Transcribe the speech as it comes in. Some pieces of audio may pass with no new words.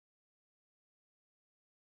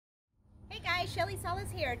Guys, Shelly Salas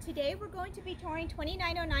here. Today we're going to be touring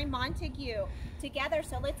 2909 Montague together,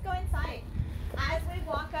 so let's go inside. As we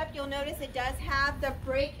walk up, you'll notice it does have the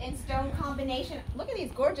brick and stone combination. Look at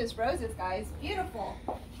these gorgeous roses, guys. Beautiful.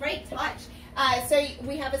 Great touch. So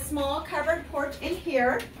we have a small covered porch in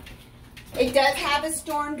here. It does have a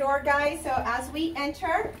storm door, guys, so as we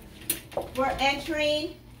enter, we're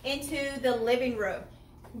entering into the living room.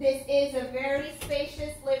 This is a very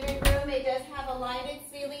spacious living room. It does have a lighted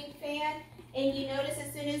ceiling fan. And you notice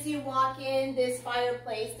as soon as you walk in, this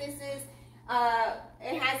fireplace. This is,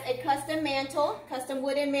 it has a custom mantle, custom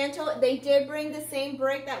wooden mantle. They did bring the same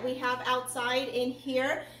brick that we have outside in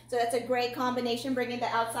here. So that's a great combination, bringing the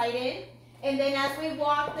outside in. And then as we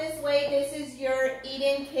walk this way, this is your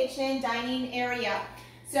eat-in kitchen dining area.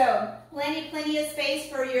 So plenty of space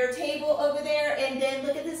for your table over there. And then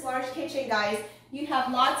look at this large kitchen, guys. You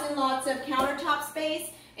have lots and lots of countertop space.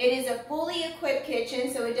 It is a fully equipped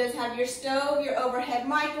kitchen, so it does have your stove, your overhead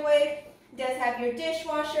microwave, it does have your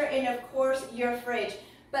dishwasher, and of course your fridge.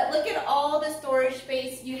 But look at all the storage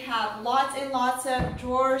space you have. Lots and lots of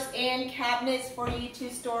drawers and cabinets for you to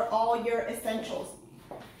store all your essentials.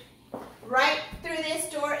 Right through this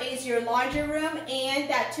door is your laundry room and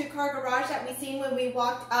that two-car garage that we seen when we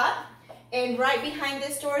walked up. And right behind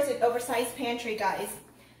this door is an oversized pantry, guys.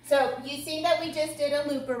 So you see that we just did a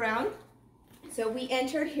loop around. So we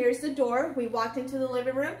entered, here's the door, we walked into the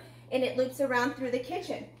living room, and it loops around through the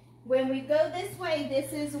kitchen. When we go this way,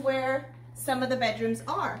 this is where some of the bedrooms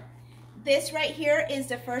are. This right here is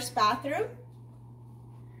the first bathroom.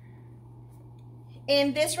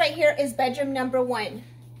 And this right here is bedroom number 1.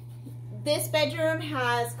 This bedroom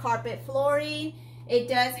has carpet flooring. It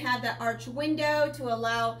does have the arch window to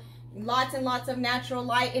allow lots and lots of natural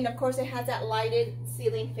light, and of course it has that lighted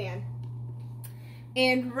ceiling fan.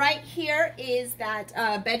 And right here is that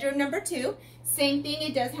bedroom number 2. Same thing,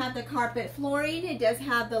 it does have the carpet flooring, it does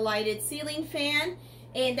have the lighted ceiling fan,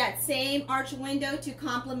 and that same arch window to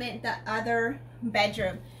complement the other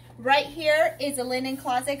bedroom. Right here is a linen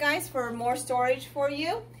closet, guys, for more storage for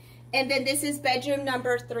you. And then this is bedroom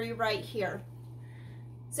number 3 right here.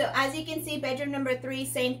 So as you can see, bedroom number 3,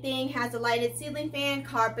 same thing, has a lighted ceiling fan,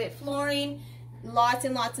 carpet flooring, lots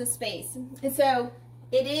and lots of space. And so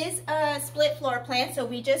it is a split floor plan, so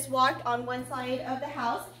we just walked on one side of the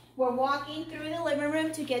house. We're walking through the living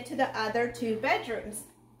room to get to the other 2 bedrooms.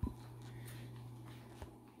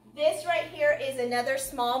 This right here is another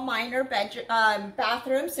small minor bedroom,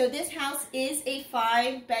 bathroom. So this house is a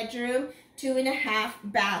 5-bedroom, 2.5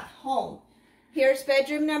 bath home. Here's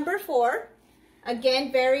bedroom number 4.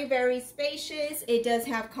 Again, very spacious. It does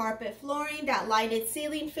have carpet flooring, that lighted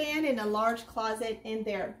ceiling fan, and a large closet in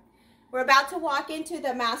there. We're about to walk into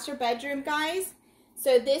the master bedroom, guys.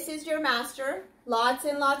 So this is your master. Lots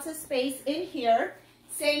and lots of space in here.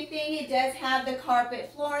 Same thing, it does have the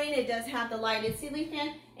carpet flooring, it does have the lighted ceiling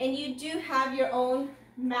fan, and you do have your own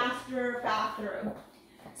master bathroom.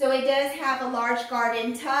 So it does have a large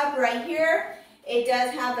garden tub right here. It does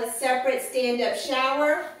have a separate stand-up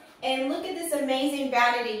shower. And look at this amazing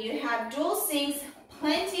vanity. You have dual sinks,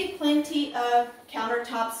 plenty of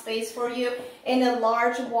countertop space for you, and a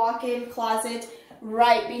large walk-in closet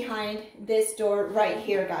right behind this door right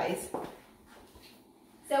here, guys.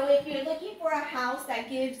 So if you're looking for a house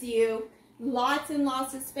that gives you lots and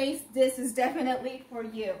lots of space, this is definitely for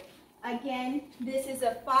you. Again, this is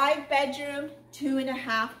a 5-bedroom,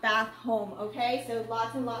 2.5 bath home, okay? So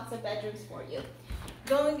lots and lots of bedrooms for you.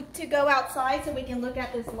 Going to go outside so we can look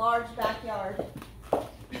at this large backyard.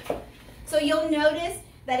 So you'll notice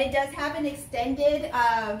that it does have an extended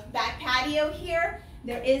back patio here.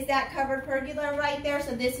 There is that covered pergola right there,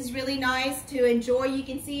 so this is really nice to enjoy. You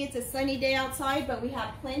can see it's a sunny day outside, but we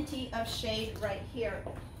have plenty of shade right here.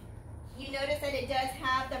 You notice that it does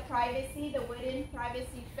have the privacy, the wooden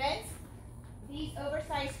privacy fence. These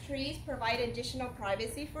oversized trees provide additional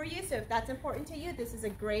privacy for you, so if that's important to you, this is a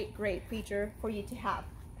great feature for you to have.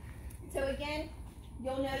 So again,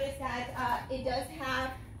 you'll notice that it does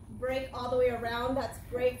have brick all the way around. That's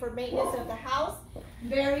great for maintenance of the house.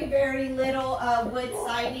 Very little wood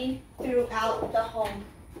siding throughout the home.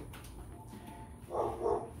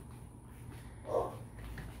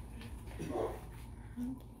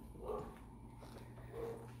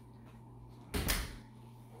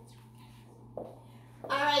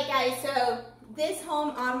 Alright guys, so this home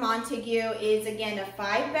on Montague is again a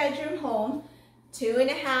 5-bedroom home,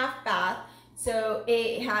 2.5 bath. So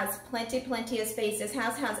it has plenty of space. This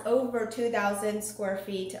house has over 2,000 square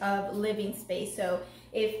feet of living space. So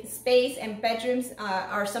if space and bedrooms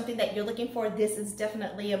are something that you're looking for, this is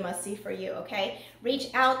definitely a must-see for you, okay? Reach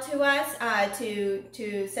out to us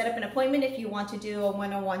to set up an appointment if you want to do a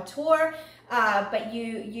one-on-one tour, but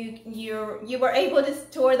you were able to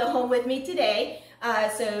tour the home with me today.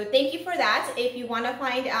 So thank you for that. If you want to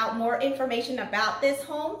find out more information about this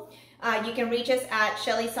home, you can reach us at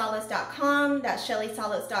shellysalas.com. That's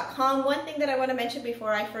shellysalas.com. One thing that I want to mention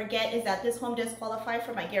before I forget is that this home does qualify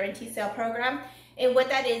for my guaranteed sale program. And what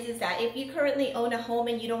that is that if you currently own a home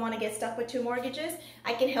and you don't want to get stuck with 2 mortgages,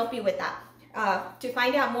 I can help you with that. To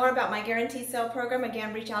find out more about my guaranteed sale program,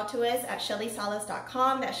 again, reach out to us at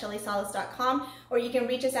shellysalas.com. That's shellysalas.com. Or you can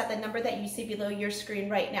reach us at the number that you see below your screen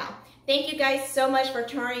right now. Thank you guys so much for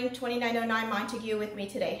touring 2909 Montague with me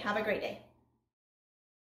today. Have a great day.